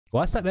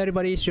What's up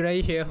everybody,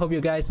 Shiranui here. Hope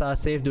you guys are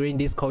safe during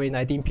this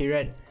COVID-19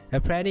 period.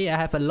 Apparently I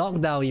have a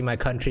lockdown in my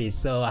country,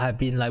 so I have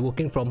been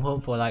working from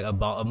home for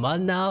about a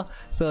month now,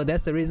 so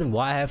that's the reason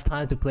why I have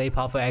time to play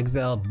Powerful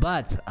Exile.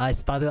 But I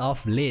started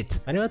off late.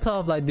 I never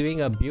thought of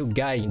doing a build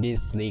guide in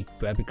this league,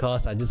 but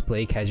because I just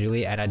play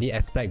casually and I didn't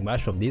expect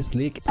much from this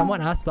league.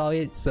 Someone asked about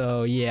it,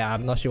 so yeah,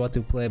 I'm not sure what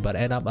to play, but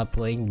end up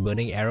playing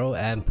Burning Arrow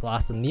and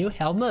plus the new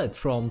helmet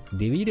from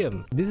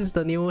Delirium. This is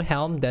the new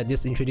helm that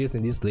just introduced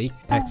in this league,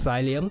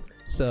 Assailum.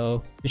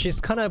 So which is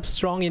kind of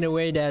strong in a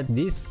way that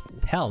this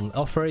helm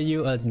offers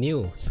you a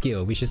new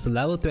skill, which is a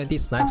level 20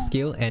 Snipe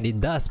skill, and it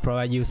does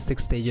provide you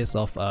 6 stages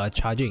of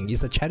charging.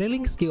 It's a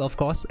channeling skill of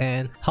course,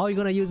 and how you're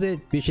gonna use it,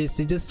 which is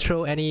you just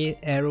throw any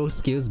arrow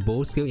skills,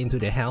 bow skill into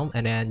the helm,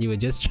 and then you will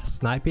just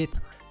snipe it,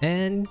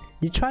 and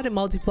you try to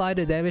multiply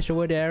the damage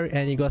over there,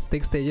 and you got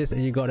 6 stages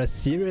and you got a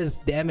serious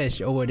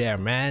damage over there,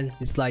 man.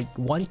 It's like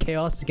 1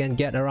 chaos you can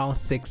get around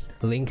 6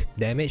 link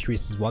damage, which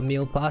is 1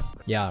 mil plus.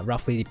 Yeah,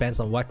 roughly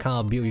depends on what kind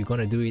of build you're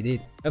gonna do with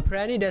it.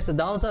 Apparently there's a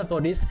downside for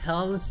this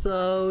helm,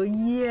 so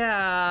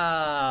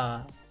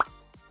yeah.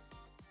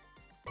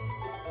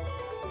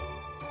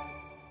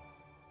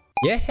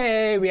 Yeah,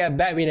 hey, we are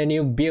back with a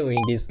new build in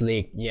this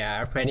league.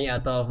 Yeah, apparently I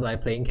thought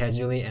of playing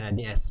casually and I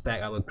didn't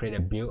expect I would create a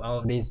build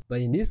out of this.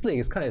 But in this league,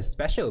 it's kind of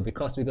special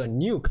because we got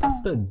new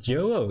custom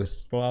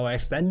jewels for our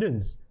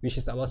Ascendants, which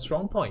is our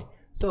strong point.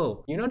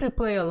 So, in order to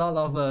play a lot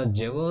of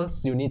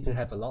jewels, you need to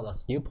have a lot of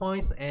skill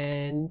points,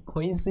 and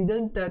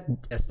coincidence that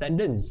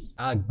Ascendants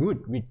are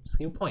good with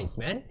skill points,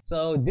 man.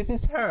 So this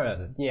is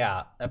her.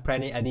 Yeah,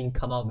 apparently I didn't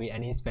come up with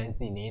any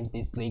fancy names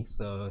this league,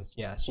 so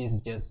yeah,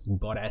 she's just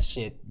bot as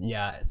shit.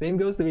 Yeah, same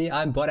goes to me,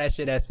 I'm bot as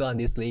shit as well in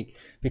this league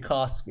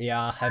because we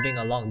are having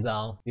a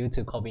lockdown due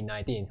to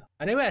COVID-19.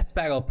 I never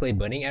expect I'll play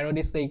Burning Arrow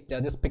this league.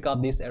 I'll just pick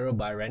up this arrow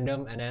by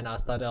random, and then I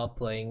started out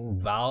playing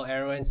Vow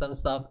Arrow and some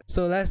stuff.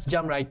 So let's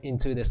jump right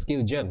into the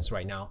skill gems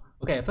right now.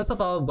 Okay, first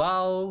of all,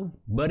 Vow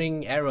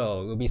Burning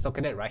Arrow will be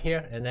socketed right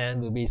here, and then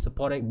will be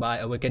supported by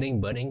Awakening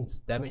Burning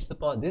damage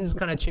support. This is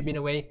kind of cheap in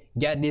a way.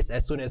 Get this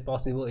as soon as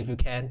possible if you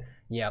can.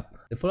 Yep.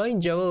 The following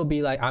jewel will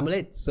be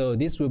Amulet, so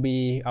this will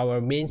be our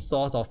main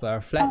source of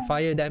flat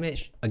fire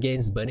damage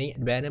against burning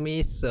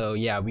enemies. So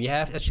yeah, we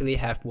actually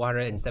have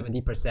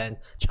 170%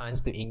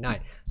 chance to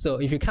ignite. So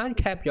if you can't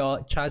cap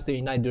your chance to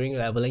ignite during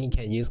leveling, you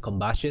can use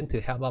combustion to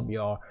help up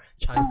your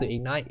chance to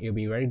ignite. It'll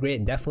be very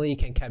great. Definitely you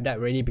can cap that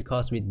ready,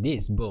 because with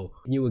this bow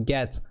you will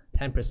get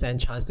 10%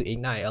 chance to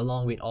ignite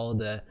along with all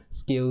the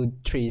skill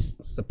trees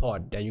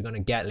support that you're gonna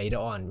get later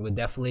on. Will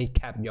definitely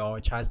cap your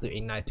chance to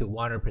ignite to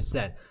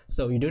 100%.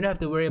 So you don't have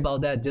to worry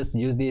about that. Just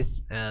use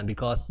this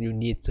because you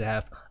need to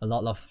have a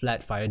lot of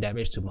flat fire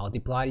damage to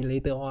multiply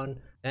later on.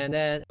 And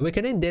then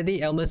Awakening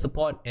Deadly Element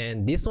support,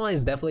 and this one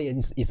is definitely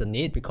is a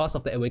need because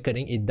of the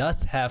Awakening. It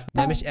does have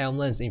damage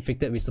elements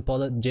inflicted with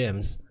supported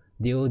gems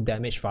deal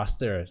damage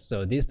faster.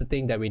 So this is the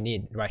thing that we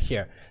need right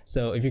here.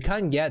 So if you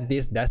can't get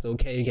this, that's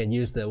okay. You can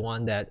use the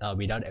one that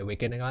without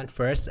Awakening on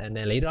first, and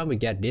then later on we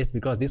get this,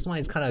 because this one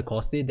is kind of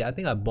costly. I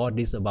think I bought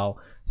this about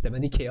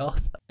 70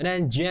 chaos. And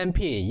then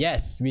GMP,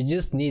 yes, we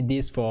just need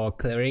this for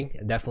clearing,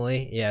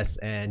 definitely, yes,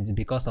 and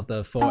because of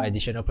the 4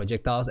 additional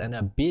projectiles and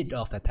a bit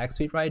of attack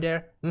speed right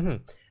there.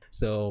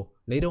 So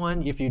later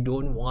on, if you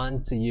don't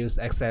want to use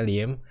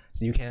Assailum,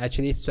 so you can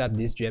actually swap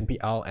this GMP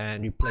out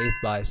and replace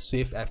by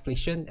Swift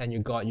Affliction, and you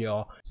got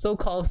your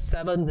so-called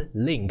 7th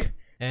link.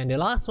 And the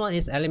last one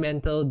is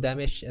Elemental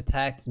Damage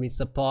Attacks with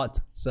support.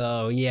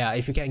 So yeah,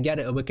 if you can get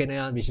the Awakening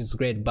on, which is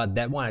great, but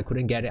that one I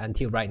couldn't get it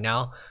until right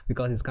now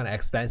because it's kind of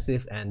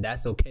expensive, and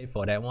that's okay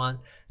for that one.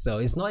 So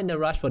it's not in the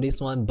rush for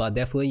this one, but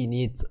definitely you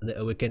need the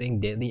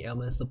Awakening Deadly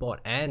Element support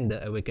and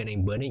the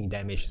Awakening Burning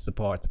damage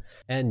support.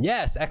 And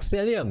yes,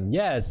 Assailum,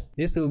 yes,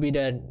 this will be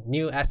the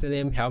new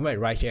Assailum helmet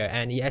right here,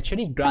 and it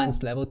actually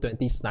grants level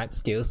 20 Snipe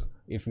skills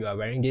if you are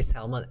wearing this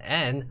helmet.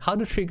 And how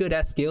to trigger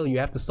that skill, you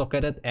have to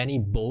socket any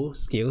bow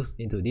skills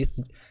into this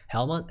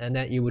helmet, and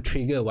then it will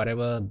trigger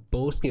whatever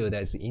bow skill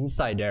that's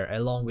inside there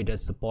along with the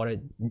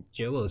supported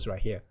jewels right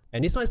here.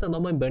 And this one is a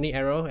normal Burning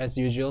Arrow as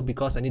usual,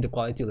 because I need the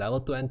quality level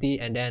 20,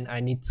 and then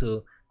I need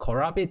to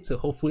corrupt it to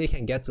hopefully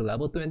can get to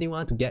level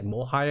 21 to get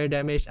more higher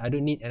damage. I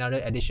don't need another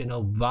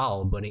additional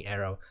Vow Burning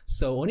Arrow,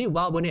 so only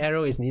Vow Burning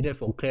Arrow is needed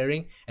for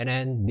clearing, and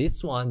then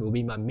this one will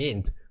be my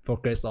main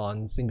focus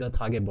on single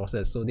target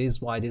bosses. So this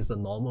is why this is a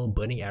normal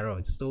Burning Arrow,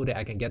 just so that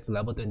I can get to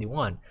level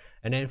 21,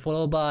 and then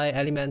followed by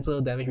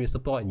Elemental Damage with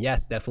support.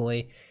 Yes,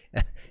 definitely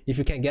if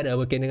you can get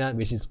Awakening on,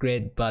 which is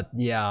great, but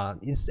yeah,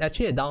 it's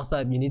actually a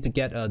downside. You need to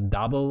get a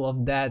double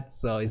of that,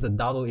 so it's a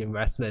double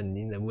investment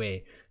in a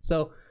way.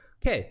 So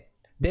okay,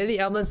 Daily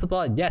Element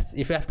support, yes,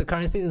 if you have the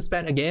currency to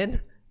spend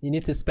again, you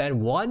need to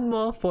spend 1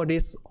 more for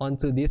this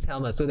onto this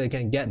helmet so that you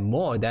can get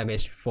more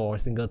damage for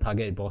single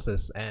target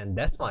bosses, and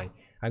that's fine.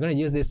 I'm gonna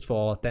use this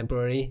for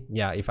temporary.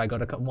 Yeah, if I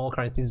got a more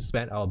currency to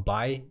spend, I'll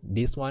buy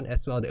this one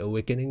as well, the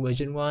Awakening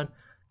version one,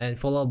 and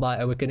followed by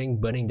Awakening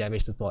Burning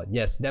damage support.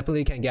 Yes,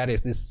 definitely can get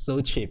this. It's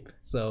so cheap.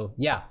 So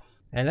yeah,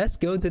 And let's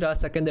go to the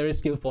secondary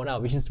skill for now,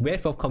 which is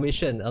Wave of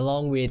Commission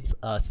along with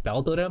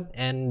Spell Totem,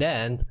 and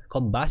then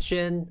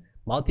Combustion,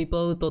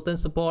 multiple totem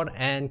support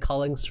and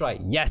culling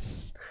strike.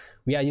 Yes,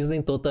 we are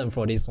using totem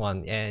for this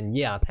one, and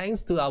yeah,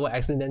 thanks to our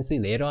Ascendancy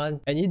later on,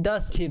 and it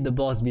does keep the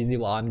boss busy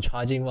while I'm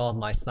charging one of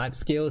my snipe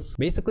skills.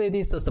 Basically,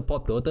 this is a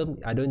support totem.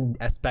 I don't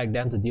expect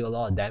them to deal a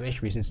lot of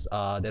damage, which is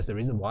that's the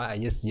reason why I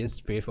just use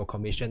Spirit for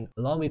commission.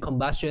 Along with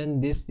combustion,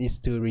 this is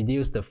to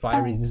reduce the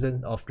fire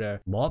resistance of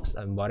the mobs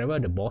and whatever,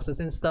 the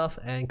bosses and stuff,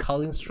 and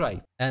culling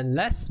strike. And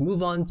let's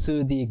move on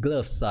to the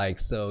glove side.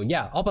 So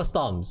yeah, Upper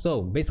Storm.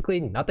 So basically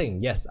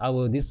nothing. Yes, I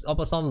will this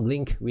Upper Storm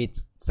link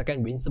with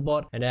second wind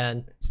support, and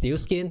then steel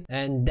skin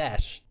and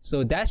dash.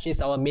 So dash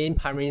is our main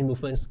primary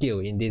movement skill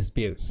in this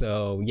build.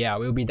 So yeah,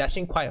 we'll be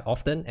dashing quite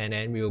often, and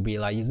then we'll be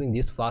like using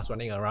this Flasks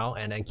running around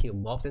and then kill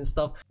mobs and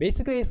stuff.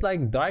 Basically it's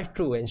like drive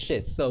through and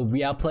shit. So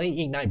we are playing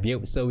Ignite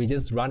build, so we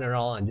just run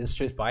around and just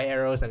shoot fire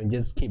arrows and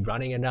just keep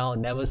running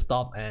around, never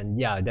stop. And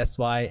yeah, that's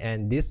why,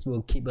 and this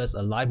will keep us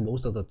alive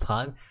most of the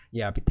time.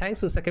 Yeah,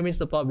 thanks to second wind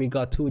support, we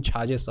got 2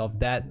 charges of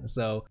that.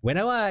 So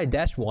whenever I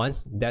dash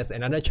once, there's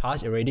another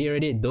charge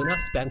already. Do not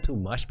spam too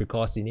much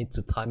because you need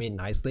to time it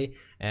nicely.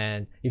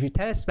 And if you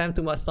tend to spam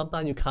too much,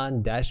 sometimes you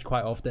can't dash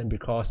quite often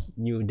because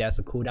there's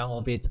a cooldown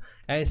of it.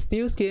 And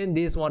steel skin,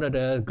 this is one of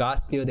the guard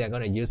skill that I'm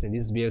gonna use in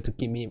this build to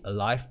keep me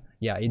alive.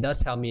 Yeah, it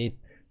does help me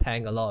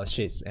tank a lot of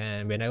shits,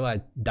 and whenever I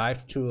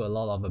dive through a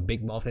lot of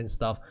big mobs and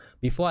stuff,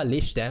 before I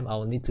leash them, I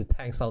will need to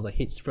tank some of the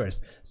hits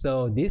first.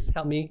 So this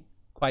helped me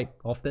quite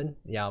often,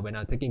 yeah, when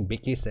I'm taking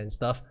big hits and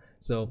stuff.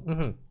 So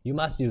you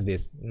must use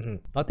this.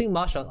 Nothing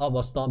much on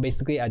Upper Storm.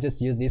 Basically, I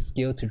just use this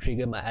skill to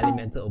trigger my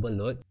elemental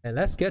overload. And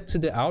let's get to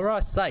the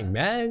Aura side,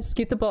 man.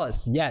 Skitter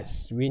boss.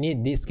 Yes, we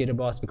need this skitter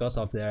boss because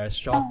of their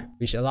shock,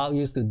 which allow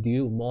you to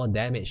do more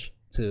damage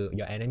to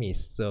your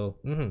enemies. So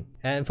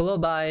and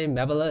followed by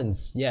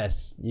Malevolence.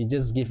 Yes, you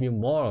just give you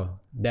more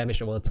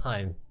damage over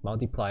time,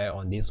 multiplier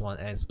on this one,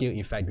 and skill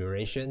effect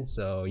duration.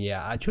 So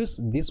yeah, I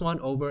choose this one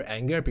over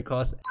Anger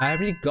because I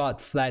already got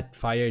flat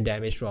fire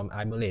damage from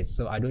Amulet,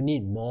 so I don't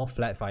need more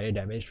flat fire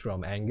damage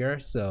from Anger.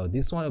 So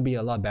this one will be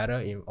a lot better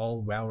in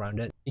all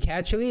well-rounded. You can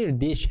actually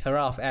ditch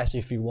Herald of Ash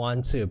if you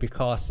want to,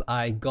 because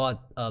I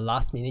got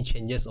last minute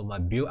changes on my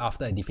build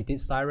after I defeated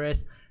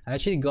Cyrus. I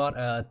actually got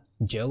a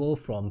jewel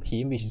from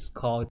him which is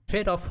called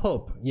Trade of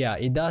Hope. Yeah,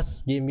 it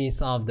does give me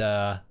some of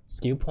the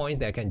skill points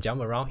that I can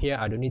jump around here.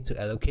 I don't need to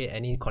allocate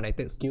any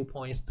connected skill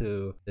points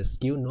to the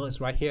skill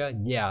nodes right here.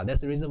 Yeah,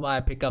 that's the reason why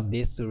I pick up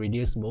this, to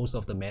reduce most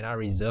of the mana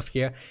reserve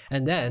here.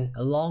 And then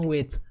along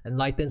with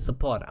Enlightened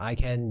support, I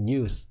can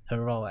use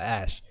Herald of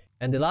Ash.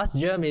 And the last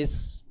gem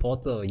is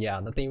Portal. Yeah,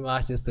 nothing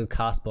much, just to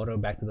cast Portal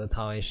back to the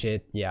town and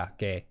shit. Yeah,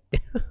 okay.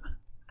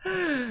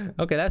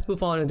 Okay, let's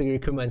move on to the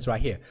recruitments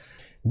right here.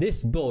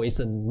 This bow is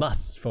a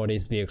must for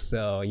this build.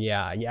 So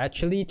yeah, you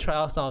actually try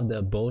out some of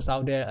the bows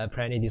out there.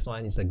 Apparently this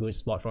one is a good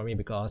spot for me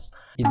because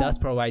it does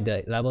provide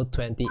the level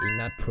 20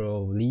 Ignite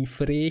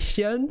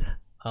proliferation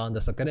on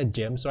the seconded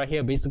gems right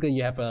here. Basically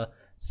you have a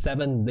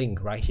 7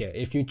 link right here.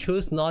 If you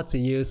choose not to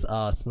use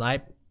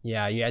Snipe,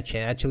 yeah, you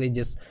can actually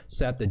just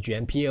swap the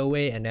GMP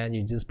away, and then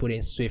you just put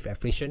in Swift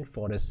Affliction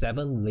for the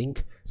 7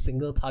 link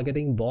single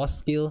targeting boss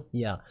skill.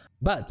 Yeah,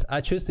 but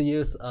I choose to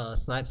use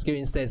Snipe skill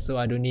instead, so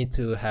I don't need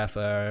to have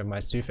my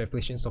Swift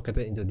Affliction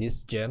socketed into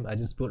this gem. I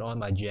just put on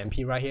my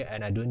GMP right here,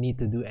 and I don't need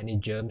to do any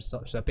gem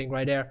swapping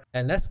right there.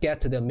 And let's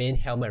get to the main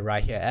helmet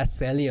right here,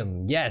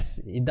 Assailum. Yes,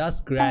 it does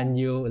grant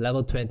you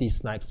level 20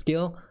 Snipe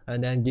skill,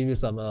 and then give you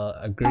some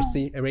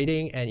aggressive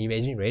rating and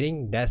evasion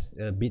rating. That's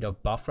a bit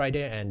of buff right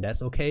there, and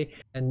that's okay.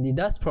 And it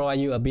does provide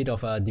you a bit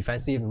of a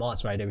defensive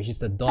mods right there, which is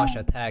the dodge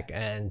attack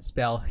and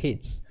spell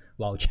hits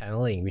while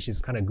channeling, which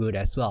is kind of good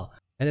as well.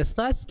 And the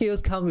snipe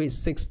skills come with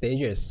 6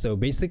 stages, so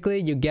basically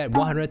you get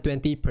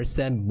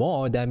 120%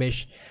 more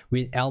damage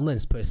with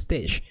elements per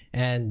stage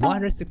and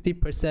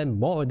 160%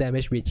 more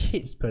damage with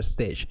hits per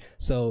stage.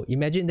 So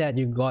imagine that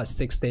you got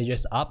 6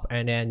 stages up,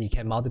 and then you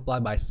can multiply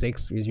by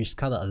 6, which is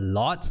kind of a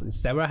lot.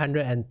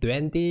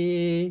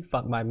 720.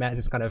 Fuck, my math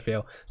is kind of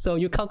fail. So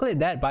you calculate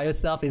that by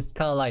yourself. It's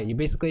kind of like you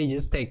basically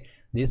just take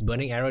this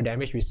burning arrow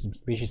damage, which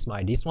is this is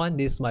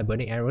my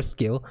burning arrow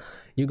skill.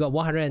 You got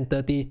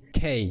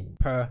 130k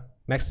per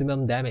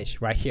maximum damage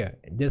right here.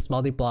 Just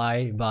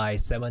multiply by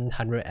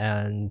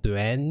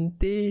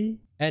 720,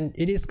 and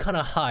it is kind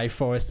of high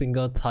for a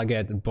single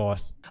target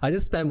boss. I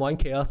just spent 1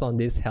 chaos on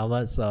this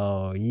helmet,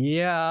 so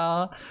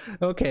yeah.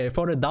 Okay,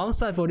 for the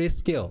downside for this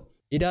skill,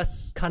 it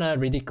does kind of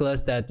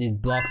ridiculous that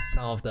it blocks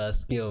some of the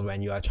skill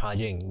when you are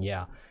charging.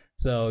 Yeah,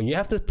 so you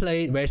have to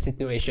play it very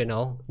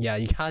situational. Yeah,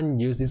 you can't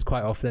use this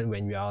quite often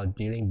when you are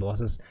dealing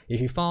bosses.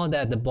 If you found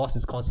that the boss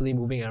is constantly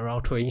moving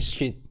around throwing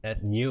shit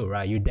at you,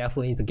 right, you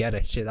definitely need to get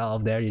a shit out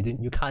of there.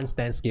 You can't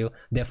stand skill,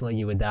 definitely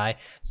you will die.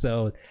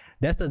 So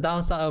that's the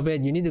downside of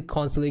it. You need to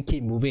constantly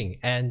keep moving,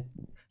 and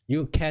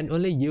you can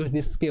only use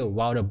this skill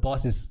while the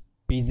boss is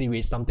busy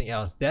with something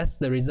else. That's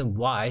the reason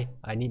why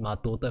I need my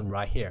totem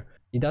right here.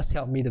 It does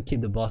help me to keep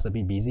the boss a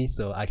bit busy,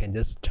 so I can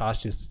just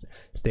charge to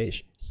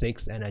stage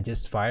 6 and I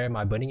just fire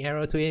my burning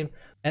arrow to him.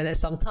 And at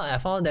some time I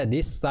found that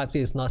this snipe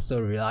skill is not so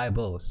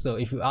reliable. So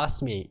if you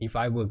ask me if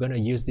I were gonna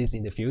use this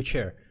in the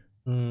future,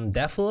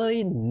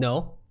 Definitely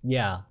no.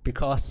 Yeah,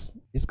 because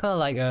it's kind of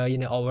like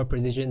over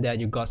precision that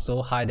you got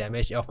so high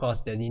damage. Of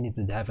course, that you need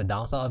to have a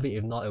downside of it.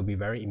 If not, it'll be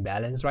very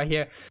imbalanced right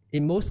here.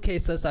 In most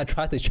cases, I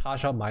try to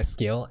charge up my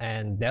skill,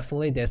 and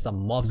definitely there's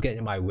some mobs getting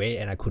in my way,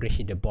 and I couldn't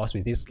hit the boss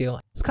with this skill.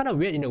 It's kind of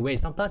weird in a way.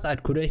 Sometimes I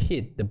couldn't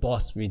hit the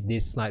boss with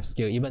this snipe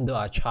skill, even though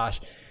I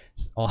charged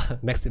on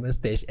maximum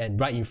stage and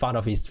right in front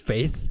of his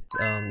face.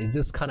 It's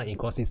just kind of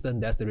inconsistent.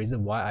 That's the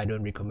reason why I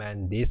don't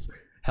recommend this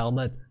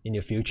helmet in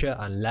the future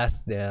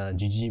unless the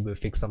GG will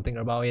fix something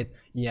about it.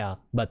 Yeah,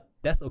 but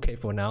that's okay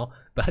for now.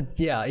 But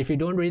yeah, if you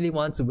don't really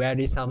want to wear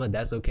this helmet,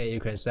 that's okay. You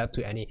can swap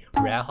to any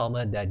rare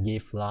helmet that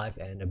give life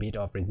and a bit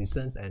of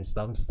resistance and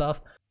some stuff.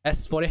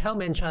 As for the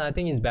helmet enchant, I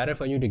think it's better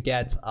for you to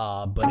get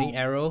burning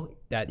arrow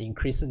that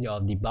increases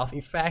your debuff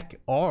effect,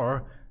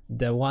 or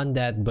the one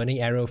that burning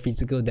arrow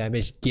physical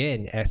damage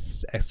gain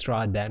as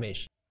extra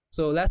damage.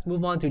 So let's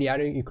move on to the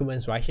other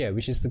equipments right here,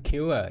 which is the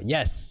cure.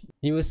 Yes,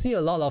 you will see a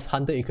lot of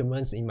hunter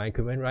equipments in my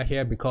equipment right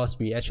here because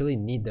we actually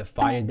need the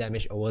fire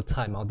damage over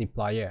time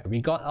multiplier.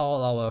 We got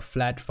all our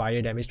flat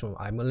fire damage from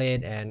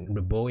Amulet and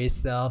the bow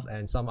itself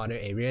and some other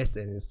areas,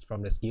 and it's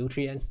from the skill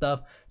tree and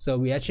stuff. So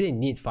we actually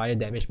need fire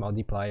damage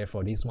multiplier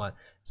for this one.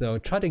 So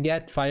try to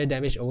get fire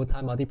damage over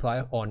time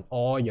multiplier on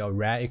all your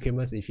rare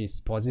equipments if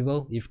it's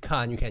possible. If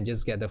can't, you can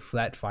just get the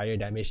flat fire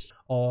damage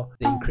or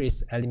the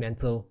increased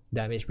elemental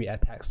damage with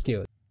attack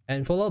skill.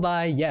 And followed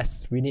by,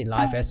 yes, we need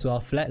life as well.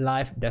 Flat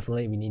life,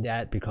 definitely we need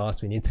that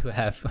because we need to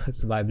have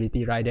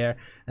survivability right there.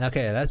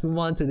 Okay, let's move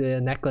on to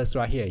the necklace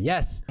right here.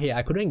 Yes, here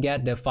I couldn't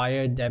get the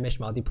fire damage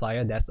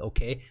multiplier, that's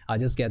okay. I'll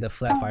just get the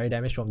flat fire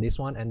damage from this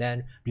one, and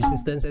then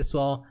resistance as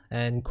well.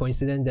 And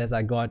coincidence as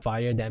I got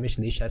fire damage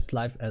leash as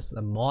life as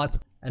a mod.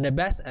 And the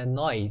best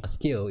annoy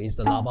skill is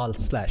the lava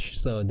slash,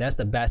 so that's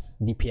the best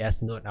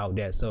DPS node out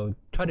there. So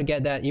try to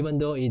get that, even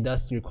though it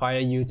does require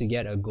you to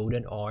get a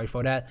golden ore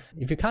for that.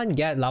 If you can't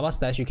get lava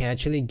slash, you can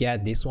actually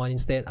get this one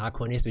instead,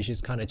 Arconis, which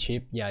is kind of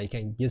cheap. Yeah, you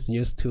can just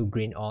use 2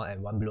 green ore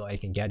and 1 blue ore. You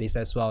can get this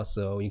as well,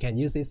 so you can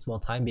use this for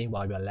time being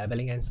while you're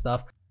leveling and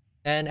stuff.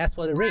 And as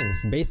for the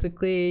rings,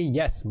 basically,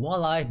 yes, more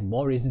life,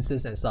 more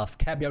resistance and stuff.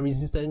 Cap your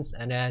resistance,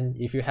 and then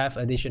if you have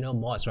additional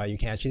mods, right, you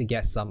can actually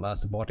get some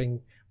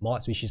supporting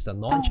mods, which is a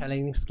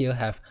non-challenging skill,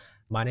 have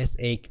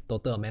 -8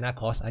 total mana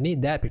cost. I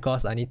need that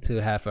because I need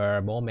to have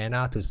more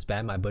mana to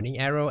spam my burning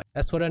arrow.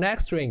 As for the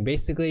next ring,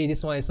 basically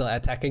this one is an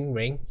attacking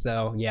ring.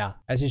 So yeah,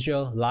 as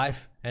usual,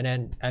 life and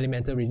then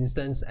elemental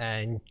resistance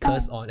and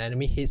curse on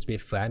enemy hits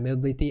with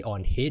flammability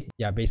on hit.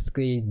 Yeah,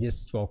 basically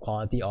just for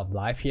quality of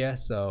life here.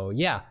 So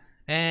yeah,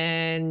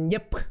 and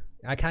yep,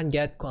 I can't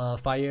get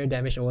fire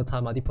damage over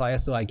time multiplier,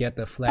 so I get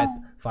the flat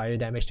fire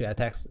damage to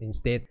attacks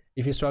instead.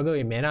 If you struggle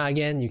with mana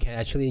again, you can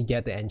actually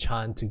get the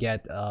enchant to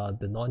get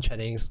the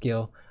non-challenging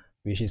skill,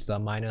 which is the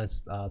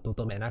minus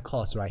total mana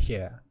cost right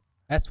here.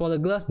 As for the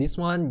gloves, this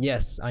one,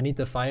 yes, I need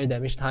the fire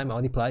damage time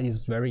multiplier.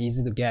 It's very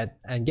easy to get,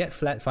 and get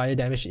flat fire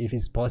damage if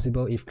it's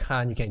possible. If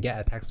can't, you can get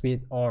attack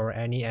speed or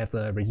any of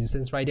the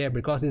resistance right there,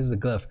 because this is a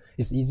glove.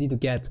 It's easy to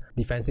get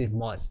defensive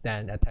mods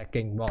than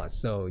attacking mods.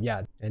 So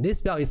yeah, and this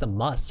build is a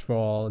must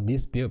for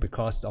this build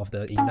because of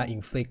the Ignite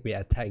Inflict with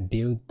attack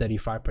deal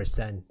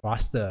 35%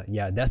 faster.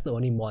 Yeah, that's the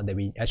only mod that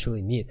we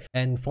actually need.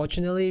 And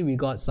fortunately, we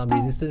got some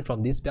resistance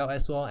from this build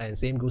as well, and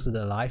same goes to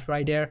the life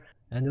right there.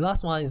 And the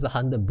last one is the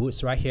 100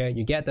 boots right here.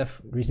 You get the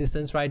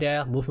resistance right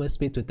there, movement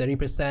speed to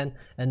 30%,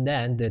 and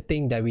then the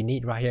thing that we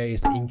need right here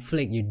is the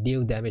inflict. You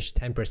deal damage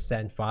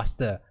 10%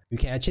 faster. You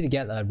can actually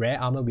get a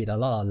rare armor with a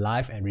lot of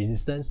life and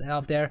resistance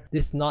out there.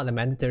 This is not a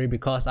mandatory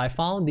because I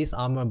found this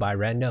armor by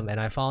random, and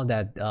I found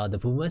that the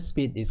movement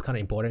speed is kind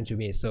of important to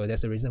me. So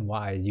that's the reason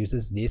why I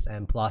uses this,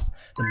 and plus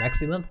the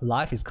maximum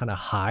life is kind of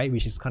high,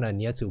 which is kind of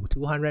near to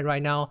 200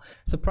 right now.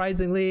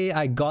 Surprisingly,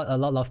 I got a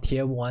lot of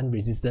tier 1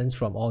 resistance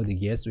from all the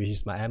gears, which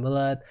is my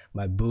amulet,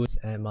 my boots,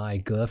 and my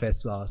glove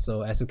as well.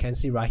 So as you can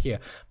see right here,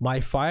 my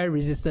fire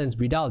resistance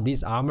without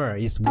this armor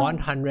is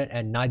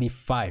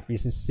 195.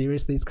 This is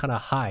seriously, it's kind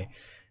of high.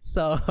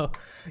 So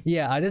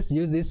yeah, I just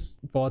use this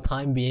for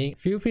time being.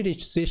 Feel free to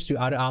switch to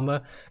other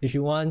armor if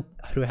you want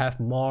to have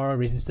more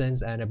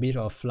resistance and a bit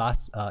of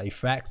flask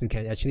effects. You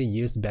can actually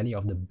use Belly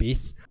of the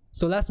Beast.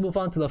 So let's move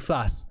on to the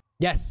flask.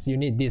 Yes, you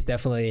need this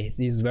definitely.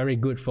 It's very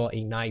good for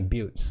Ignite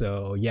build.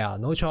 So yeah,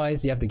 no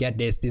choice, you have to get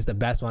this. This is the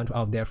best one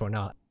out there for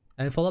now.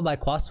 And followed by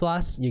Quartz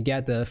Flask, you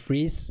get the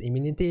Freeze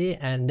immunity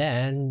and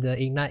then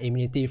the Ignite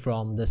immunity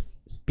from the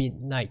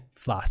Speed Knight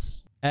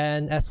Flask.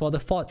 And as for the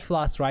fourth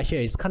flask right here,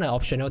 it's kind of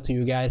optional to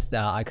you guys.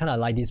 I kind of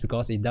like this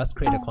because it does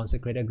create a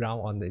consecrated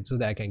ground on it so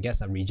that I can get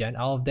some regen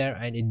out of there,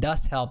 and it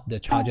does help the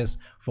charges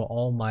for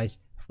all my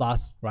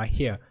flasks right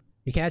here.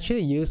 You can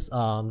actually use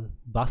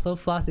Bustle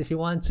Flask if you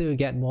want to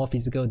get more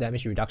physical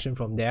damage reduction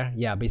from there.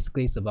 Yeah,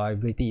 basically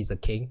survivability is a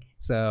king.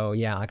 So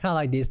yeah, I kind of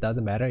like this,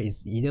 doesn't matter.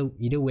 It's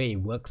either way it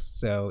works,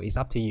 so it's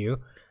up to you.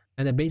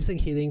 And the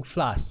basic healing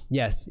flask,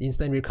 yes,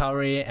 instant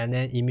recovery and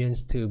then immune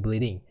to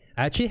bleeding.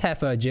 I actually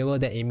have a jewel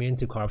that immune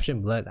to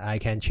corruption blood. I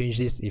can change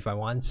this if I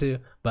want to,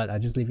 but I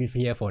just leave it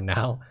here for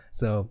now.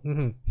 So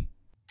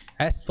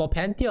As for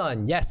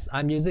Pantheon, yes,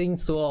 I'm using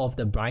Sword of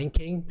the Brine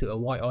King to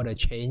avoid all the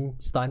chain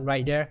stun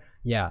right there.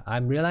 Yeah,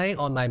 I'm relying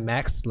on my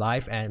max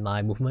life and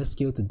my movement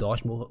skill to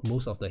dodge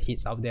most of the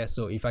hits out there.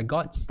 So if I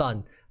got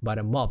stunned by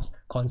the mobs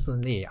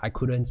constantly, I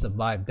couldn't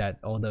survive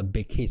all the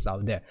big hits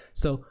out there.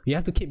 So you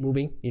have to keep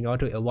moving in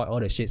order to avoid all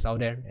the shits out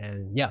there.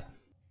 And yeah.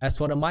 As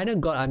for the minor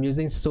god, I'm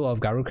using Sword of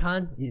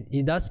Garukan.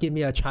 It does give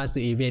me a chance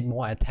to evade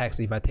more attacks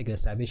if I take a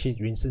savage hit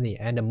recently,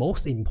 and the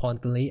most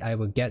importantly, I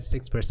will get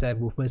 6%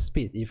 movement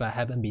speed if I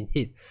haven't been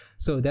hit.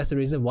 So that's the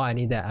reason why I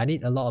need that. I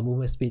need a lot of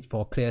movement speed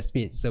for clear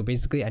speed, so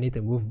basically I need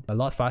to move a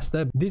lot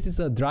faster. This is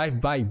a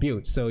drive-by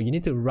build, so you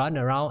need to run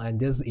around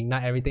and just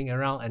ignite everything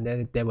around, and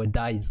then they will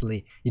die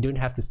easily. You don't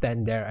have to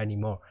stand there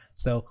anymore.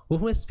 So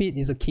movement speed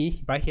is a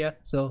key right here.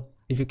 So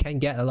if you can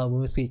get a lot of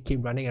movement speed,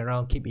 keep running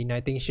around, keep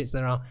igniting shits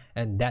around,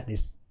 and that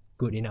is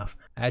good enough.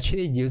 I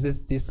actually used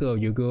this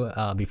Sword of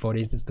Yugo before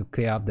this just to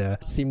clear up the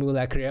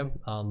Simulacrum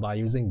by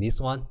using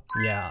this one.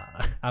 Yeah,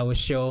 I will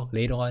show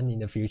later on in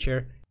the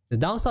future. The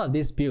downside of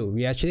this build,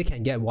 we actually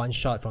can get one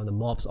shot from the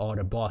mobs or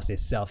the boss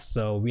itself,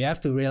 so we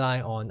have to rely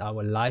on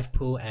our life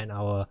pool and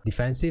our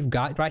defensive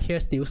guard right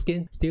here, Steel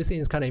Skin. Steel Skin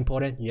is kind of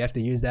important, you have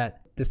to use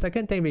that. The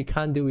second thing we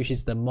can't do, which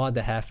is the mod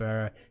that have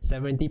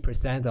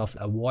 70% of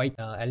avoid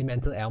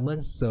elemental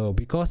ailments, so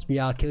because we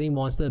are killing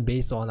monsters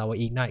based on our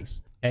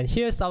ignites. And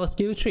here's our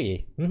skill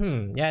tree.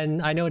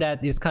 And I know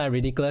that it's kind of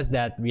ridiculous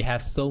that we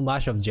have so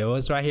much of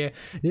jewels right here.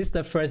 This is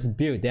the first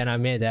build that I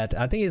made that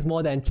I think it's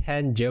more than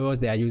 10 jewels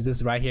that I use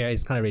this right here.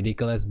 It's kind of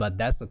ridiculous, but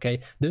that's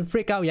okay. Don't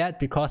freak out yet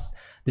because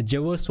the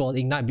jewels for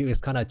ignite build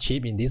is kind of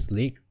cheap in this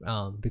league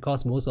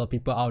because most of the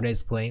people out there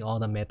is playing all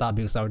the meta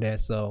builds out there.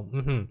 So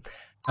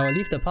I will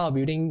leave the power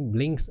building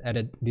links at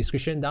the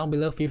description down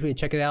below. Feel free to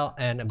check it out.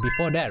 And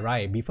before that,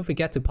 right, before we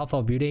get to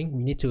powerful building,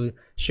 we need to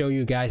show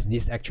you guys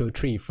this actual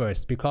tree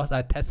first, because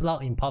I tested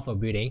out in powerful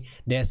building.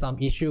 There's some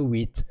issue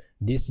with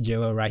this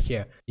jewel right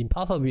here. In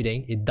powerful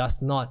building, it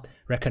does not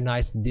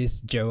recognize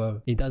this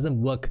jewel. It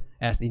doesn't work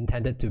as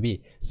intended to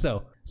be.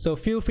 So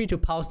feel free to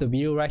pause the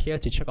video right here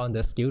to check on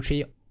the skill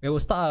tree. We will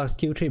start our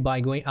skill tree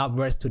by going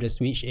upwards to the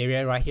switch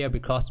area right here,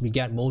 because we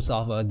get most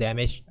of our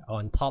damage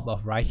on top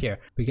of right here.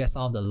 We get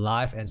some of the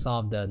life and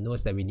some of the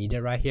nodes that we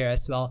needed right here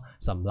as well,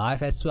 some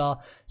life as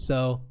well.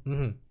 So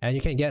and you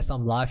can get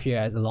some life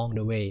here along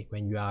the way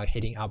when you are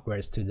heading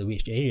upwards to the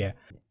witch area.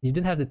 You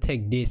don't have to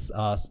take this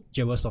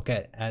jewel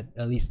socket at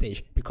early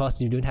stage because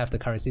you don't have the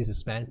currency to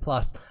spend,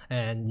 plus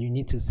and you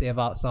need to save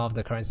out some of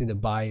the currency to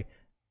buy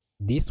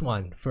this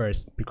one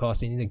first,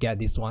 because you need to get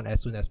this one as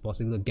soon as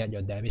possible to get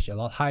your damage a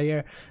lot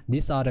higher.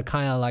 These are the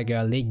kind of like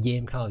a late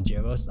game kind of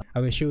jewels.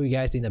 I will show you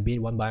guys in a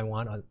bit one by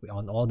one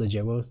on all the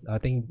jewels. I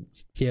think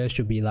here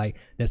should be like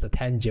there's a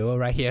 10 jewel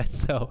right here.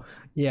 So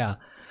yeah,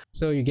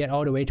 so you get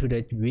all the way to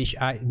the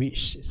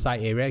witch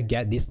side area,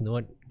 get this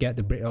node, get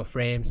the break of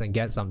frames and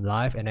get some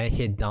life, and then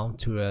head down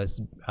to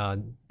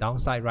the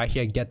downside right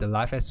here, get the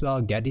life as well,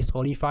 get this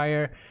holy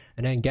fire,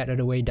 and then get all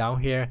the way down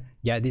here,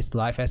 get this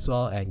life as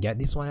well, and get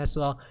this one as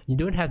well. You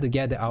don't have to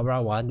get the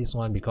aura one, this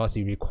one, because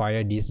you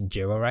require this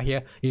jewel right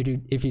here.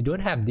 If you don't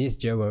have this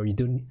jewel,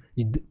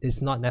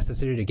 it's not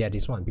necessary to get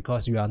this one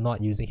because you are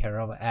not using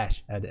Herald of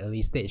Ash at the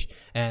early stage,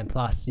 and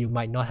plus you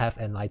might not have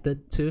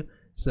enlightened too.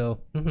 So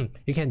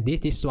you can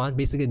ditch this one.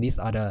 Basically these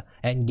are the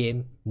end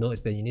game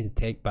nodes that you need to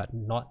take, but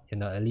not in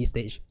the early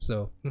stage.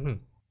 So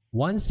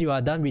once you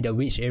are done with the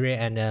witch area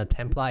and the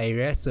Templar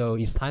area, so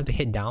it's time to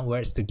head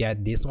downwards to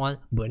get this one,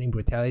 Burning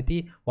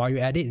Brutality. While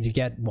you're at it, you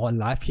get more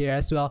life here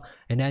as well,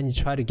 and then you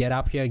try to get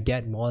up here,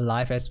 get more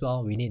life as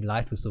well. We need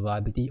life to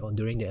survivability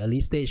during the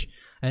early stage.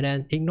 And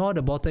then ignore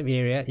the bottom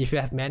area. If you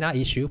have mana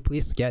issue,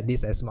 please get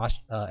this as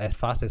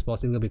fast as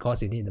possible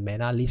because you need the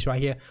mana list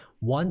right here.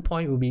 1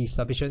 point will be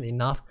sufficient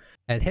enough.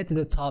 And head to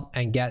the top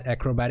and get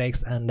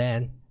acrobatics, and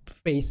then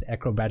face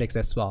acrobatics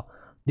as well.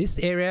 This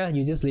area,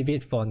 you just leave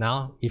it for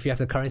now. If you have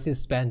the currency to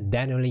spend,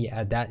 then only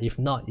add that. If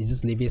not, you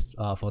just leave it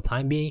for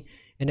time being,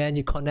 and then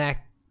you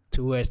connect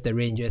towards the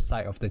ranger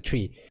side of the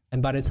tree.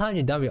 And by the time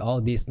you're done with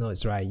all these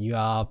nodes, right, you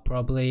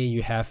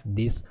have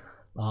this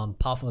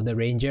path of the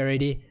ranger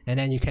already, and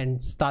then you can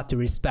start to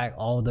respect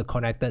all the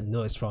connected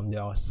nodes from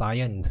your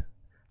Scion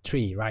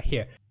tree right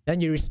here.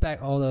 Then you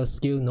respect all the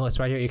skill nodes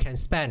right here. You can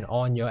spend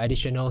on your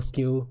additional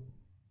skill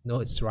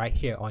nodes right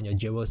here on your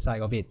jewel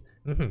side of it.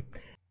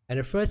 And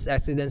the first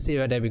Ascendancy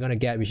that we're gonna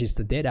get, which is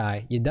the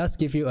Deadeye, it does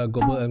give you a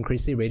global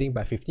accuracy rating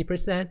by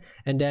 50%,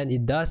 and then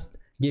it does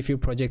give you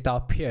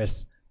projectile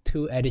pierce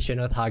 2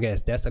 additional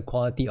targets. That's the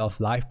quality of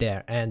life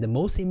there. And the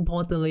most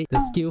importantly, the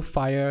skill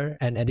fire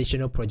and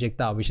additional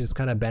projectile, which is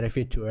kind of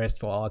benefit to us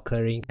for our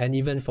clearing and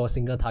even for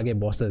single target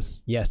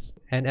bosses. Yes.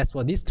 And as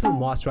for these 2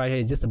 mods right here,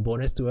 it's just a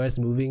bonus to us.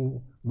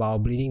 Moving while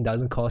bleeding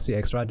doesn't cause you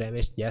extra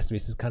damage. Yes,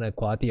 this is kind of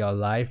quality of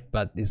life,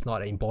 but it's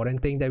not an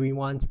important thing that we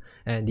want.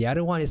 And the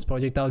other one is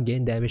projectile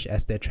gain damage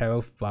as they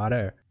travel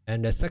farther.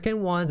 And the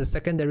second one, the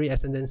secondary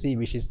Ascendancy,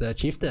 which is the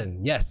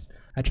Chieftain. Yes,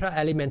 I tried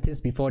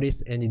Elementis before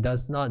this and it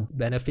does not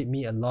benefit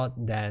me a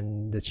lot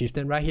than the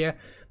Chieftain right here,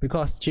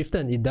 because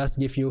Chieftain, it does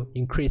give you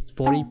increased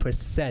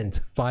 40%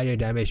 fire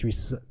damage,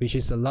 which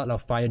is a lot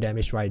of fire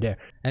damage right there,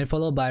 and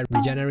followed by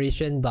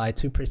regeneration by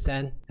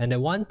 2%, and the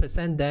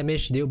 1%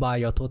 damage dealt by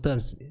your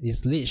totems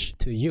is leech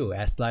to you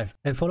as life,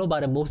 and followed by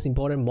the most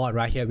important mod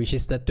right here, which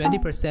is the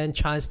 20%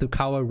 chance to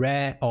cover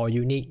rare or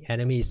unique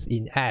enemies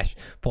in Ash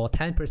for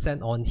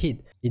 10% on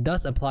hit. It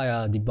does apply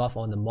a debuff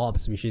on the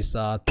mobs, which is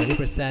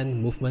 20%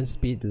 movement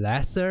speed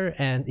lesser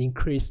and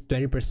increased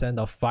 20%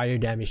 of fire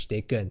damage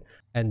taken,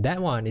 and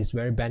that one is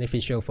very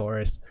beneficial for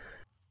us.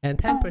 And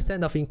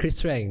 10% of increased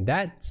strength,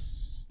 that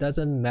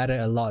doesn't matter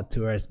a lot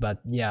to us, but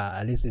yeah,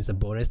 at least it's a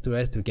bonus to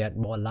us to get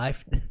more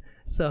life.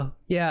 So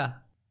yeah,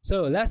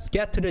 so let's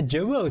get to the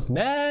jewels,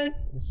 man.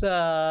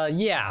 So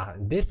yeah,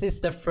 this is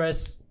the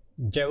first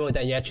jewel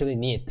that you actually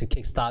need to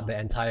kickstart the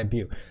entire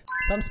build.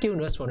 Some skill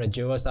notes from the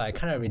jewels are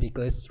kind of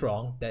ridiculously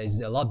strong. That is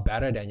a lot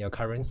better than your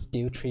current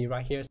skill tree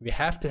right here. We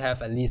have to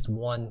have at least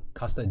one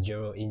custom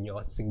jewel in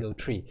your single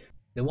tree.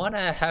 The one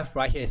I have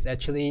right here is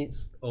actually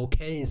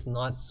okay. It's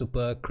not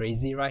super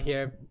crazy right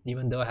here,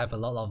 even though I have a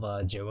lot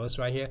of jewels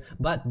right here,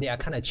 but they are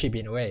kind of cheap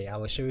in a way. I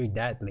will show you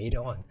that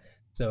later on.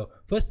 So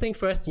first thing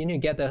first, you need to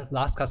get the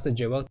last custom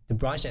jewel to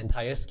branch the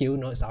entire skill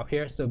nodes out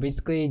here. So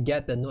basically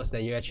get the nodes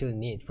that you actually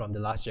need from the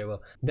last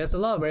jewel. There's a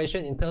lot of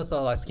variation in terms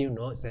of like skill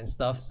nodes and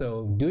stuff,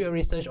 so do your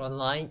research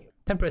online.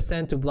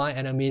 10% to blind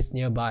enemies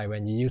nearby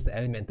when you use the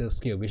elemental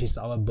skill, which is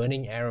our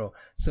burning arrow.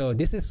 So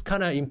this is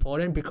kind of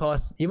important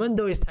because even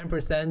though it's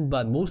 10%,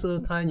 but most of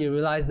the time you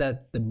realize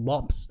that the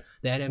mobs,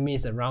 the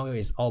enemies around you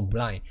is all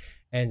blind.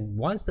 And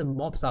once the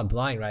mobs are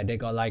blind, right, they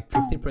got like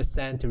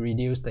 50% to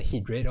reduce the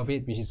hit rate of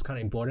it, which is kind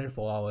of important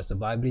for our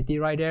survivability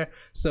right there.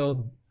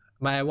 So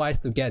my advice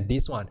to get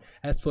this one.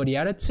 As for the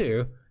other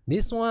two,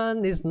 this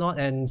one is not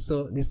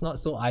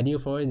so ideal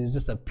for it. It's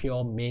just a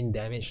pure main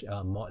damage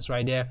mods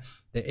right there.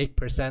 The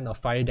 8% of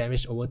fire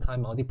damage over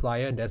time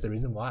multiplier, that's the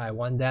reason why I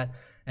want that.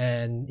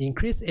 And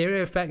increased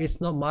area effect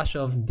is not much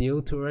of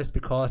deal to us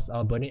because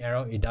our burning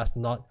arrow, it does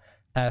not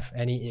have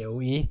any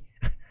AoE.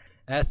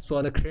 As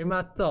for the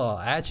Cremator,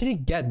 I actually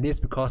get this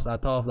because I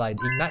thought of like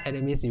ignite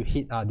enemies you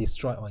hit are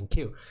destroyed on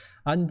kill.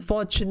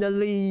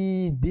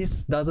 Unfortunately,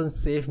 this doesn't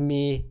save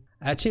me.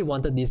 I actually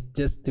wanted this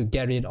just to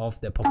get rid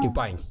of the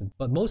porcupines,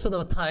 but most of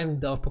the time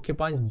the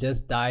porcupines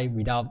just die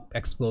without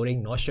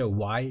exploding. Not sure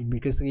why,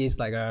 because it's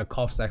like a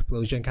corpse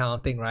explosion kind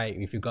of thing, right?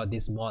 If you got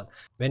this mod,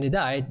 when they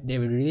die, they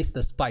will release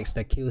the spikes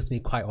that kills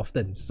me quite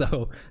often.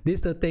 So this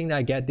is the thing,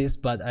 I get this,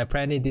 but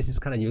apparently this is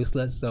kind of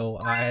useless, so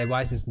I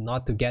advise is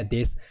not to get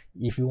this.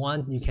 If you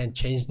want, you can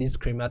change this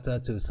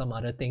Cremator to some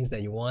other things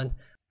that you want.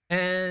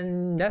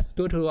 And let's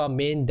go to our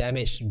main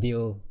damage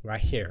deal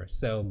right here.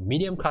 So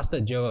medium cluster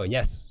jewel,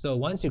 yes. So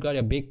once you got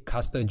your big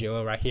cluster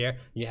jewel right here,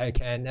 you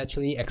can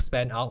actually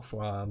expand out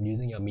from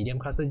using your medium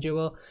cluster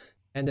jewel.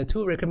 And the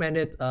two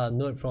recommended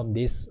node from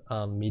this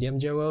medium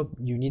jewel,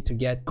 you need to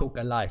get Cook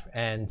Alive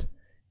and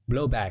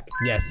Blowback.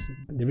 Yes,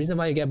 the reason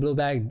why you get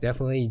Blowback,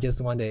 definitely you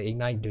just want the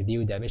ignite to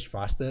deal damage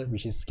faster,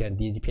 which is can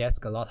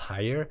DPS a lot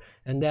higher.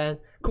 And then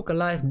Cook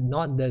Alive,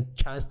 not the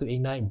chance to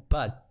ignite,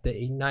 but the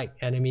ignite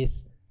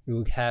enemies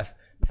you have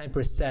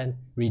 10%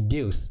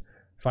 reduced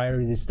fire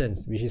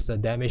resistance, which is a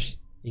damage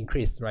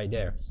increase right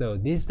there. So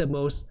this is the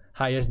most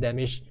highest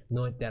damage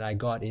node that I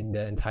got in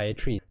the entire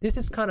tree. This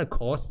is kind of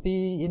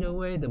costly in a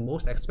way, the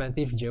most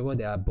expensive jewel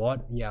that I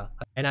bought, yeah.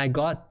 And I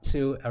got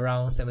to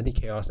around 70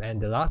 chaos,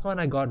 and the last one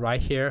I got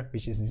right here,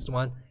 which is this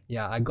one,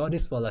 yeah, I got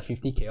this for like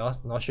 50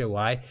 chaos, not sure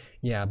why,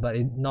 yeah, but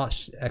it's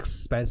not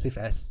expensive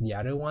as the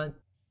other one.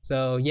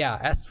 So yeah,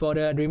 as for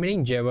the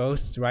remaining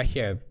jewels right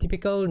here,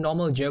 typical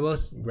normal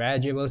jewels, rare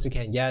jewels, you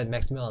can get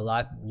maximum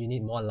life, you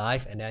need more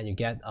life, and then you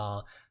get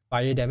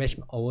fire damage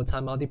over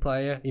time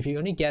multiplier. If you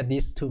only get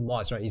these two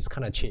mods, right, it's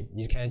kind of cheap.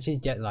 You can actually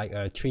get like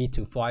 3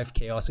 to 5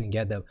 chaos, you can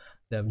get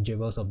the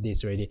jewels of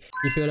this already.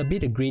 If you're a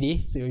bit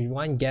greedy, so you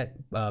want to get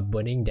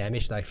burning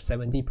damage, like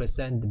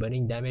 70%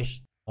 burning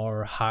damage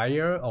or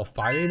higher, or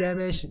fire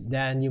damage,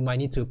 then you might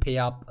need to pay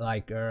up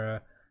like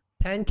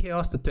 10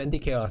 chaos to 20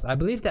 chaos. I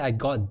believe that I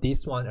got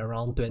this one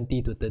around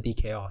 20 to 30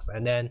 chaos,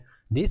 and then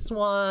this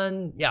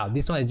one, yeah,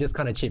 this one is just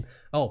kind of cheap.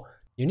 Oh,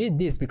 you need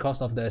this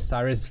because of the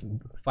Cyrus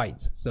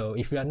fights. So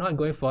if you are not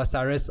going for a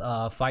Cyrus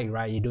fight,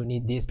 right, you don't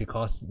need this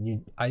because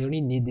I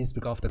only need this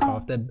because of the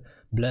corrupted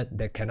blood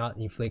that cannot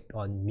inflict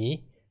on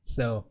me.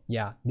 So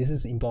yeah, this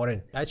is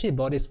important. I actually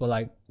bought this for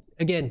like,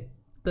 again,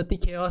 30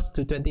 chaos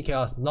to 20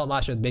 chaos, not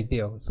much of a big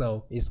deal,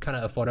 so it's kind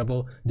of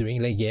affordable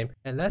during late game.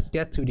 And let's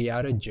get to the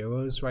other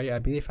jewels, right? I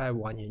believe I have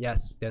one here.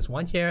 Yes, there's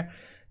one here.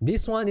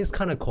 This one is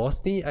kind of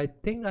costly. I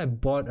think I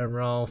bought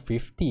around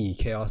 50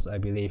 chaos, I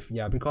believe.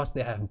 Yeah, because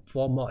they have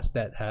 4 mods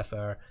that have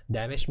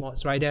damage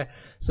mods right there,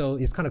 so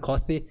it's kind of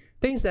costly.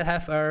 Things that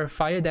have a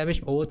fire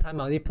damage over time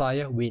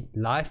multiplier with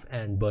life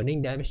and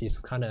burning damage is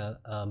kind of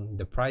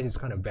the price is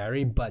kind of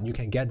vary, but you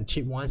can get the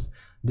cheap ones.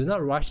 Do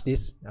not rush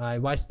this. I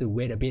advise to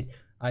wait a bit.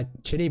 I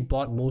actually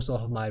bought most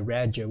of my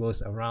rare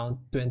jewels around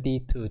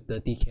 20 to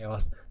 30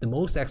 chaos. The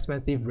most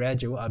expensive rare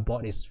jewel I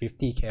bought is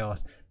 50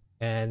 chaos.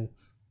 And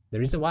the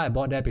reason why I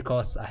bought that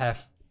because I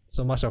have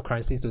so much of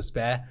currencies to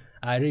spare.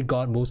 I already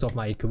got most of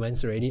my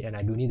equipments already and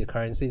I do need the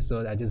currency,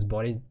 so I just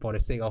bought it for the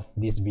sake of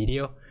this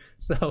video.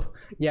 So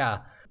yeah,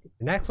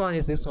 the next one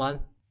is this one.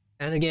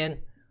 And again,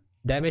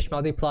 damage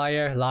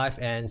multiplier, life,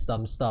 and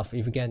some stuff.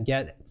 If you can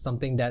get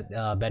something that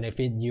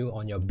benefit you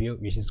on your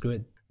build, which is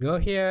good. Go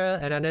here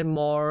and then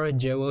more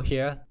jewel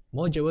here.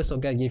 More jewel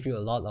socket give you a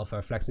lot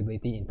of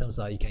flexibility in terms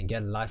of you can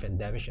get life and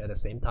damage at the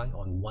same time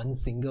on one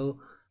single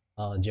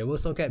jewel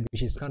socket,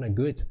 which is kind of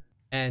good.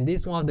 And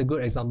this is one of the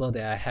good example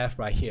that I have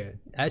right here.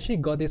 I actually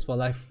got this for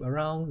like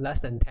around less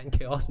than 10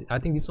 chaos. I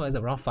think this one is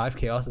around 5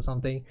 chaos or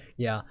something.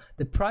 Yeah,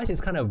 the price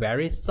is kind of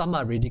varied. Some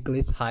are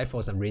ridiculously high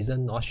for some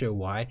reason, not sure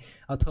why.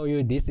 I'll tell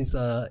you, this is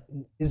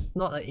it's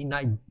not an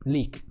Ignite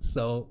league,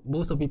 so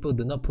most of people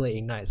do not play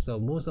Ignite. So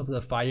most of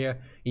the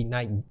fire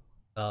Ignite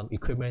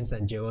equipments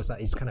and jewels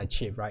is kind of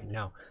cheap right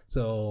now.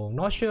 So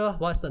not sure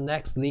what's the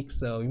next league.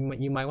 So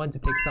you might want to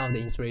take some of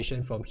the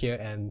inspiration from here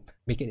and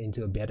make it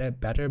into a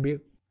better build.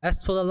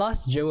 As for the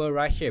last jewel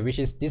right here, which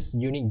is this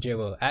unique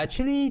jewel, I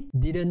actually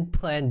didn't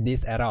plan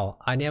this at all.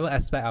 I never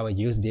expect I would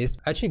use this.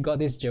 I actually got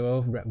this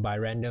jewel by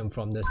random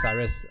from the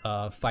Cyrus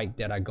fight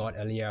that I got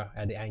earlier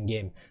at the end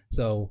game.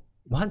 So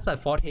once I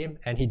fought him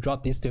and he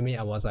dropped this to me,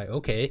 I was like,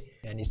 okay.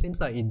 And it seems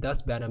like it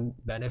does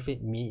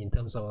benefit me in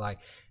terms of like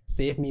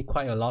save me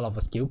quite a lot of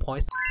skill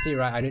points. See,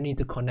 right, I don't need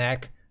to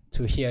connect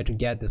to here to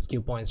get the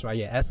skill points right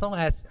here. As long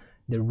as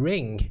the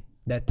ring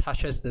that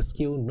touches the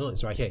skill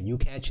nodes right here, you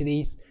can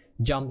actually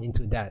jump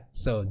into that.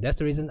 So that's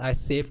the reason I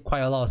saved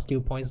quite a lot of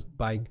skill points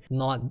by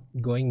not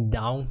going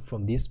down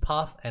from this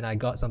path, and I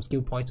got some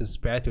skill points to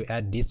spare to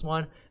add this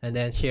one, and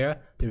then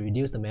here to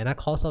reduce the mana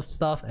cost of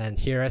stuff, and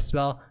here as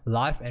well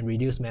life and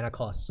reduce mana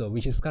cost, so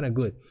which is kind of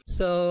good.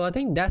 So I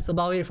think that's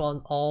about it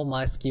for all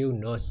my skill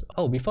nodes.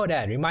 Oh, before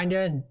that,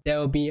 reminder, there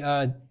will be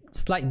a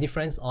slight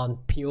difference on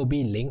POB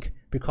link,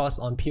 because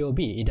on POB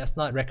it does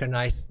not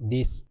recognize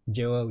this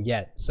jewel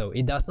yet, so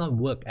it does not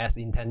work as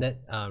intended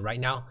right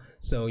now.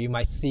 So you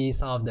might see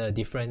some of the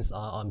difference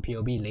on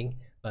POB link,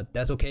 but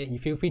that's okay. You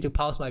feel free to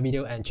pause my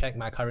video and check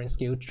my current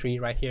skill tree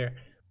right here.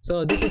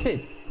 So this is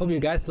it. Hope you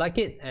guys like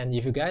it, and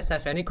if you guys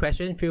have any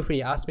question, feel free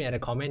to ask me at a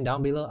comment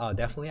down below. I'll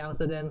definitely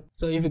answer them.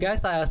 So if you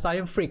guys are a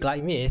Scion freak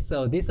like me,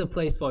 so this is a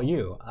place for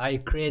you. I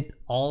create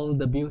all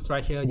the builds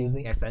right here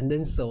using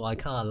Ascendant, so I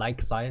kind of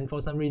like Scion for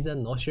some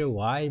reason, not sure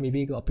why,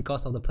 maybe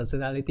because of the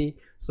personality.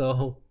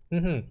 So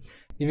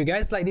if you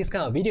guys like this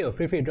kind of video,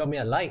 feel free to drop me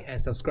a like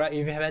and subscribe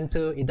if you haven't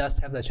too. It does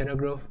help the channel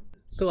growth.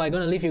 So I'm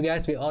gonna leave you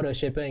guys with all the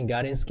Shaper and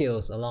Guardian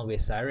skills along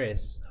with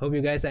Cyrus. Hope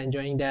you guys are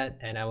enjoying that,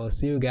 and I will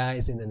see you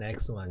guys in the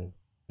next one.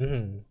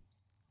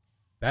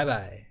 Bye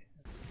bye.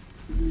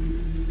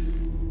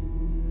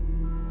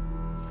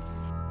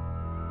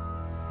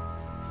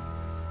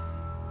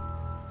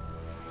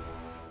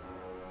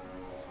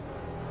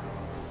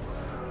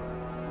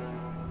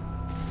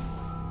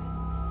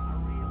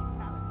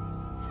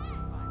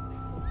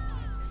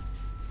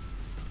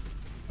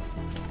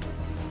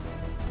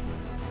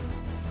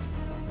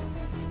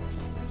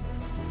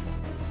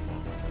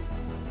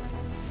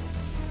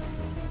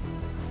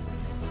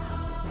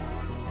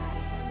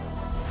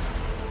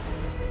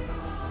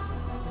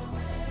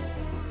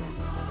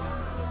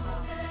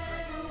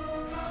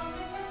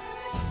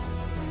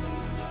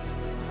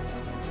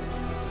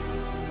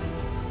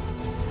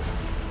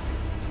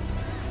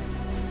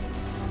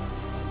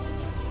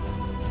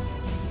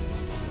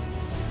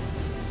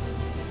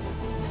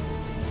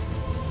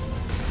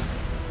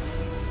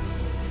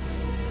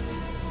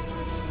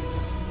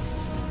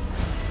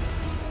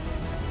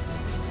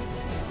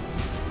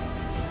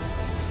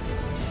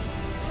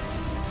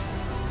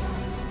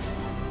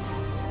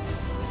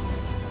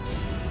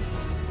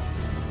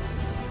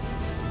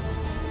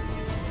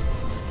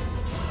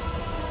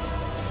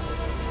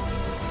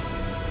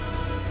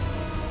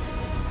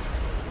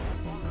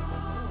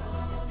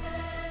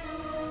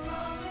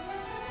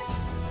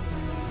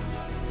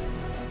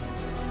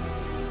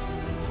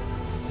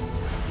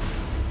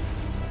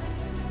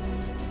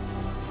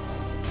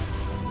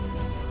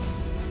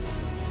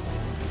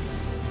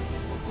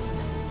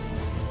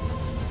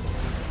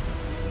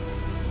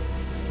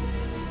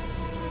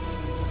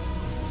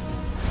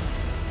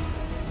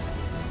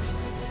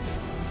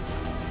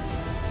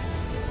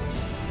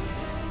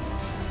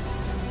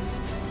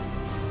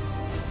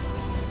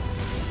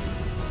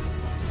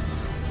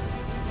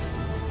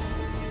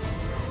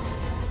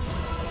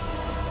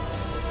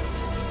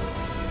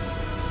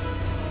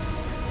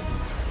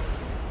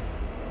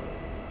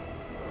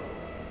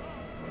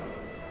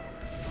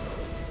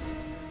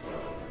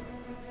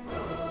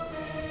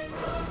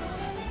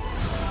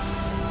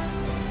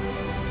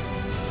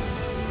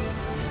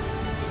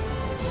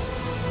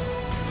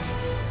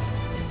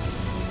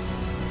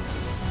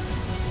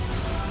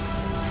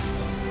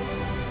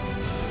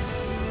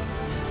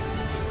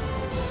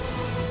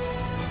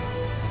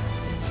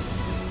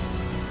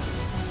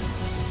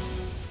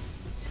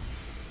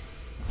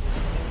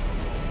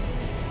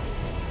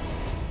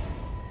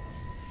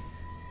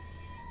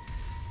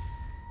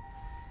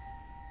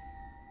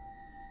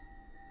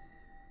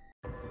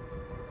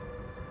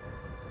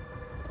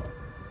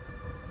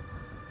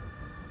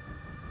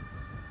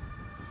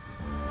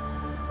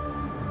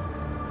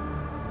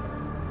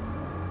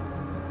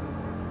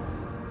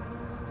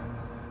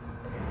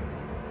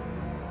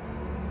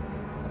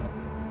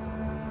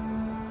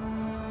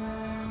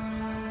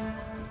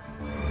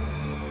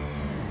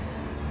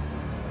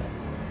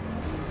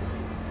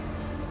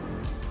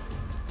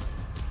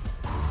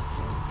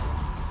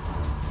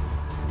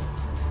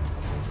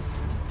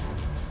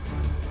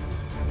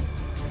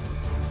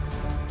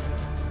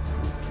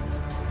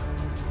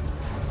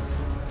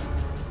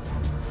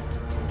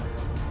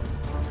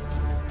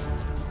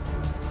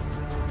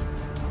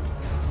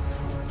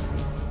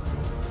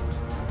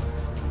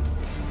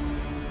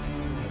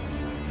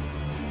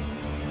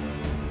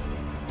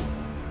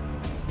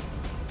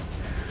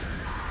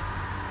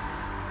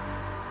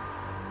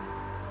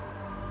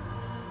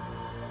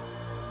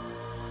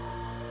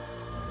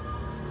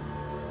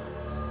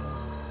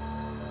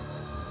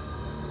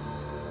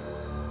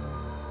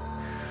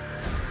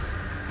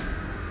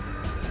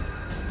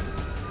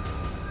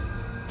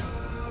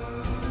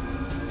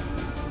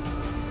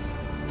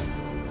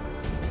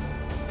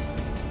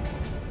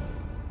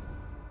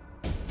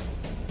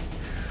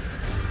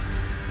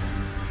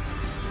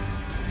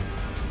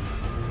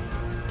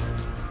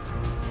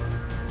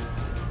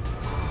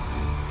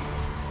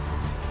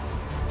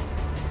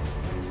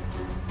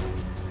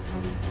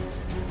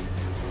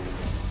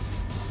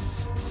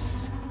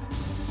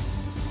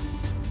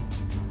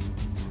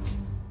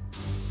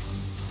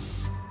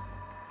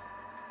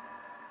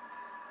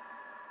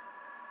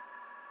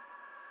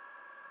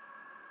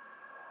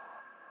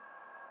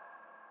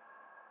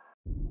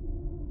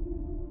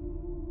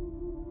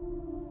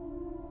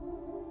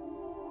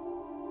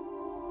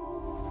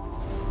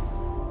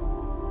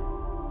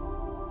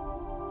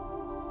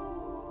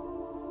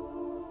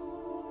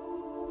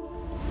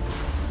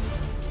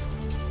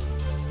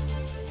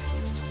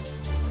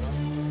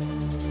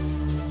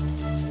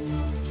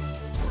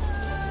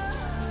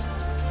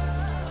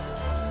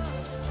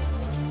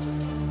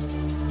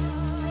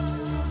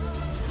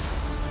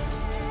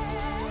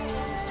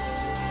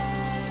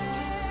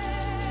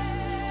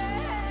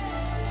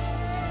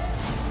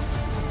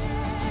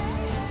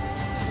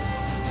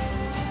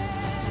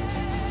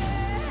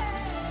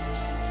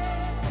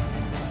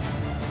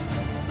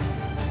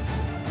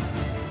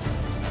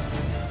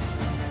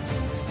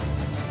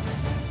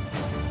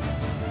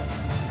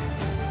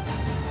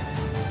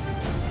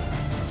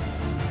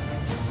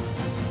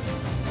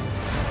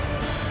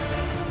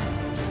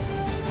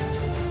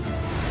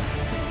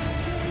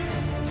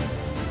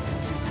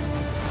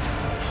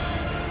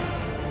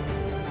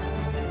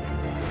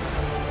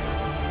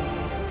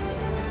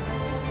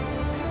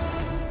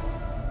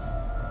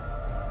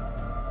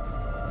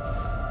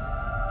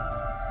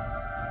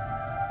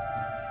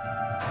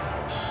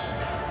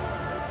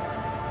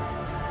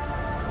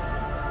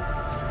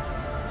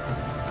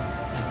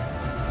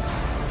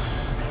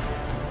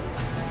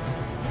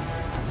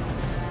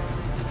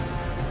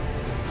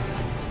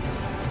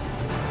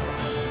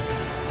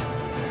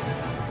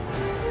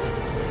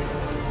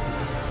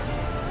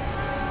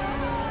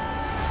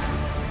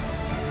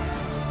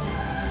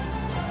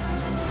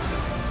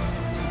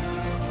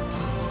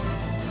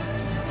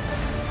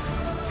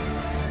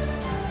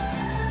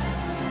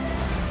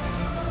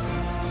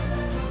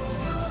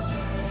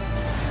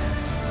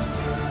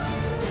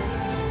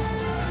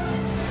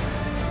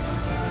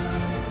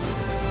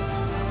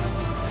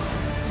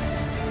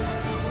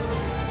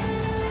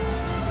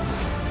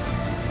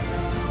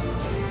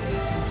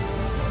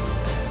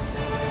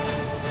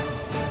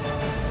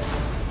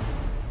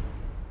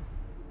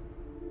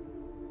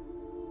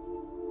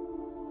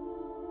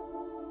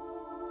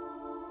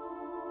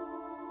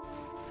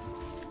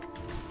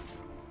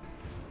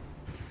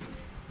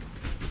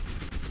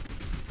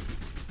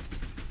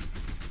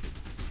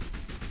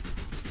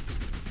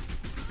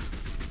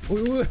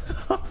 Ooh.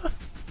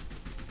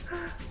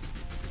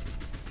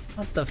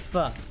 What the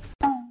fuck?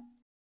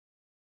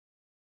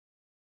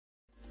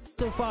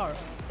 So far,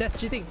 that's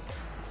cheating.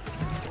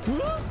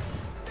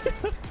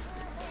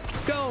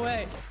 Go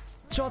away.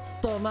 ちょっ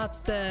と待っ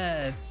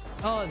て.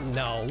 Oh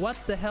no, what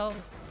the hell?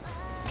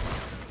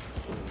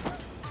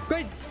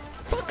 Great!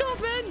 Fuck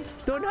off, man!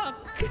 Don't hug!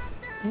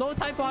 No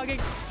time for hugging!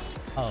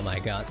 Oh my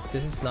god,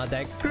 this is not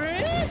that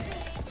great!